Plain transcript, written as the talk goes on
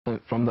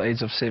From the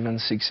age of 7,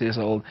 6 years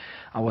old,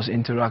 I was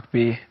into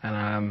rugby,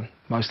 and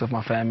most of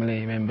my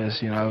family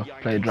members,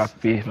 played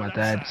rugby. My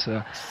dad's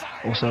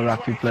also a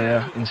rugby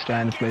player in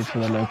Strand, played for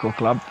the local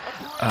club,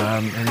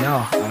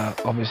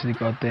 obviously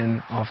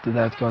after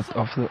that got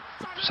off the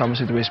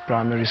Somerset West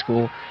Primary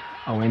School.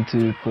 I went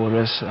to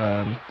Porus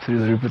through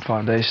the Rupert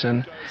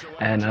Foundation,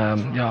 and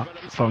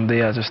from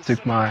there I just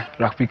took my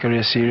rugby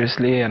career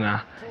seriously, and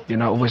I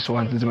always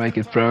wanted to make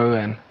it pro,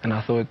 and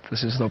I thought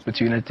this is the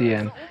opportunity,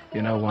 and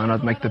why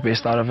not make the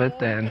best out of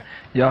it. And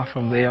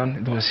from there on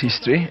it was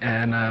history,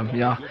 and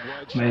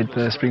made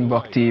the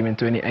Springbok team in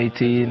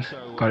 2018,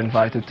 got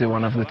invited to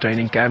one of the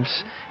training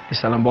camps in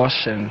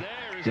Stellenbosch, and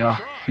a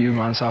few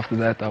months after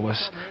that I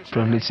was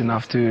privileged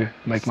enough to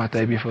make my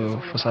debut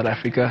for South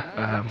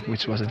Africa,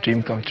 which was a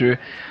dream come true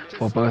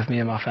for both me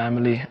and my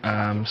family.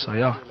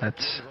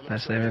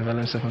 That's Damian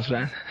Willemse from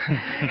Strand.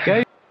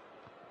 Okay.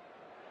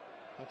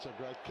 That's a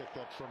great kick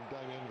that from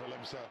Damian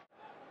Willemse.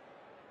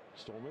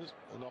 Stormers,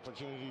 an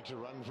opportunity to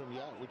run from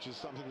here, which is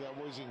something they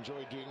always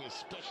enjoy doing,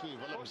 especially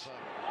Willemse.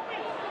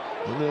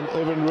 And then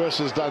Evan Roos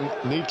has done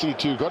neatly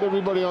too. Got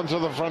everybody onto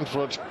the front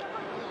foot.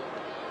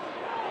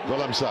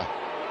 Willemse.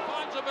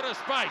 Finds a bit of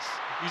space.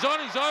 He's on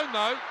his own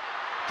though.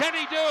 Can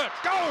he do it?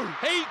 Go!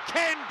 He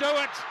can do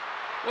it!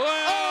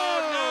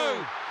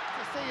 No!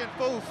 To see in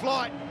full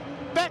flight.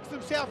 Backs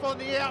himself on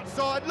the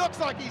outside.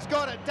 Looks like he's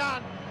got it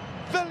done.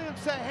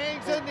 Willemse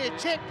hangs in there,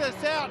 check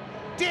this out,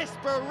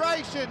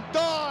 desperation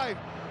dive,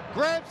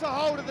 grabs a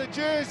hold of the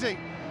jersey,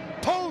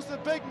 pulls the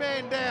big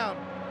man down.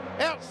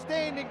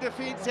 Outstanding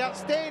defence,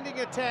 outstanding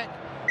attack,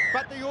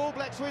 but the All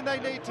Blacks, when they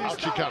need to... Out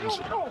she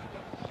comes.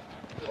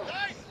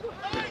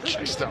 Big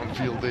chase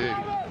downfield there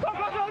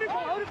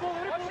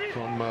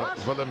from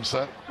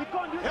Willemse.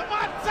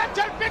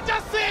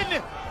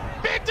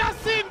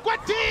 Peterson,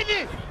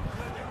 Guatini,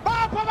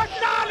 Papa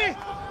Magnali,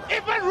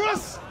 Evan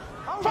Roos,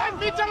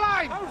 5-meter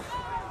line.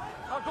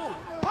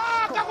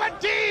 Paka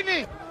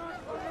Guatini.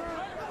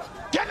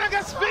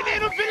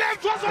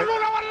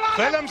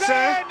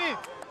 Willemse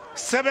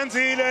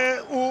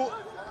sebenzile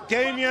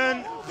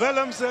Damian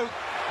Willemse.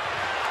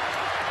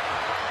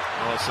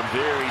 Oh, some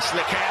very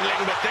slick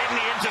handling, but then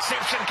the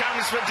interception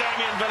comes for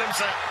Damian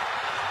Willemse,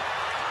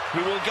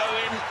 who will go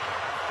in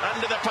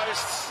under the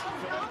posts.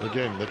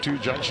 Again, the two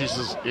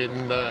judges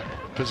in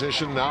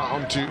possession now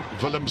onto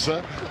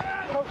Willemse.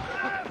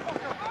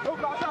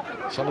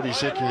 Somebody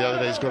said to me the other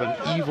day he's got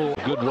an evil...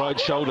 Good right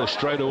shoulder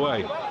straight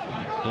away.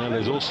 And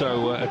there's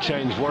also a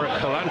change.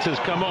 Warwick Galanta's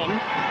come on.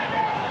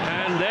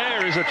 And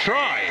there is a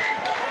try.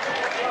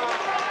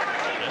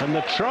 And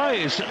the try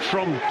is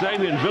from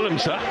Damian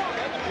Willemse.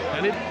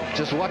 And it...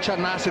 Just watch how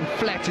nice and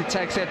flat he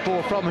takes that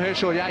ball from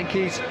Herschel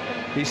Yankees.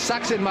 He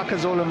sucks in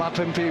Makazole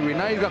Mapimpi. We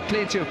know he's got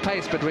plenty of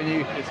pace, but when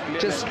you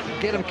just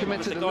get him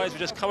committed... The guys were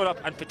just coming up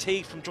and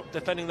fatigued from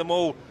defending them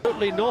all.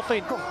 Absolutely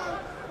nothing.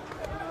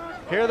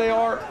 Here they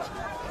are.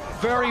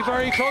 Very,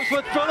 very close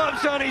with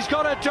Willemse, and he's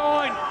got it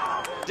down.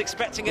 Was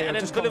expecting it, and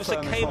then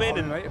Willemse came in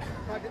and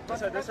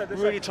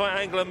really tight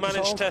angle and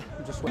managed to...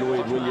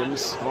 Lloyd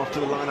Williams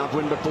after the line-out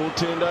win, but ball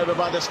turned over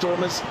by the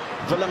Stormers.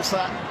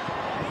 Willemse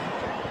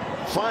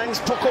finds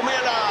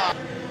Pokomela.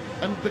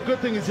 And the good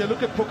thing is, you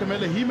look at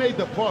Pokomela, he made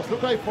the pass. Look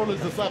how he follows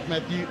this up,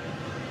 Matthew.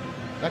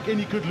 Like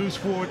any good loose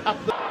forward,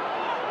 up the...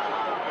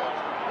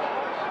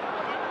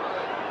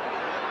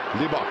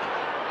 Libok.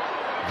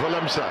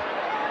 Willemse.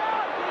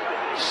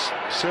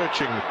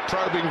 Searching,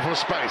 probing for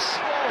space.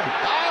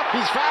 Ah,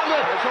 he's found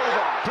it!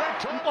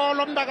 All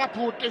on the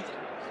kaput is...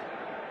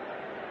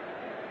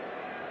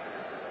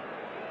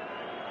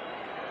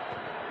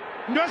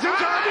 Das ist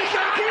ja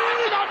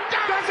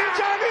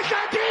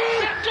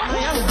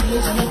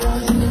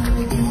nicht